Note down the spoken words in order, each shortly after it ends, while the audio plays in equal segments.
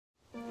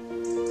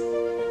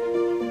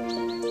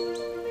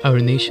Our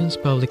nation's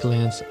public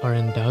lands are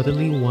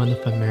undoubtedly one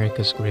of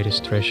America's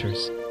greatest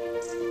treasures.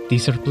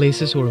 These are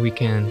places where we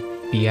can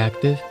be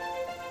active,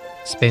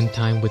 spend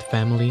time with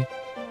family,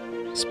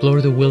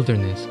 explore the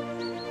wilderness,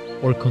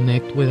 or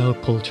connect with our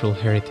cultural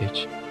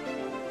heritage.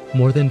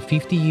 More than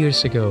 50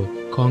 years ago,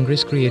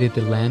 Congress created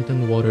the Land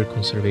and Water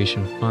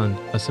Conservation Fund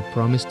as a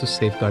promise to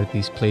safeguard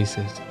these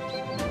places.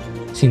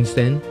 Since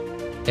then,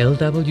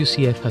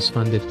 LWCF has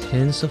funded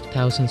tens of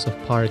thousands of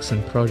parks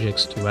and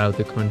projects throughout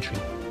the country.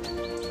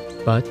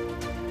 But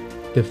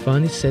the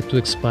fund is set to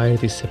expire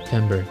this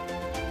September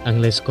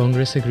unless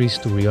Congress agrees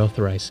to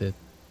reauthorize it.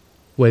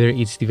 Whether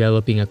it's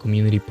developing a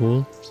community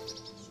pool,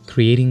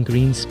 creating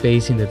green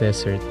space in the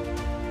desert,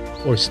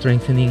 or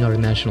strengthening our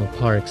national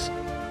parks,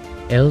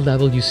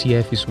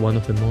 LWCF is one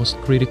of the most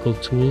critical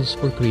tools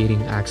for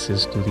creating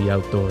access to the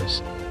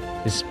outdoors,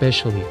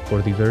 especially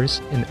for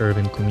diverse and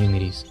urban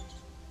communities,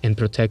 and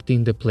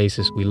protecting the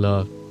places we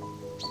love.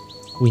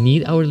 We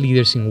need our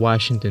leaders in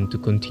Washington to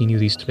continue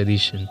this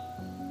tradition,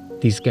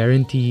 this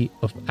guarantee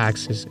of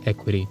access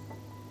equity,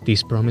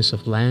 this promise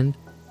of land,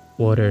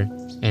 water,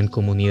 and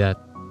comunidad.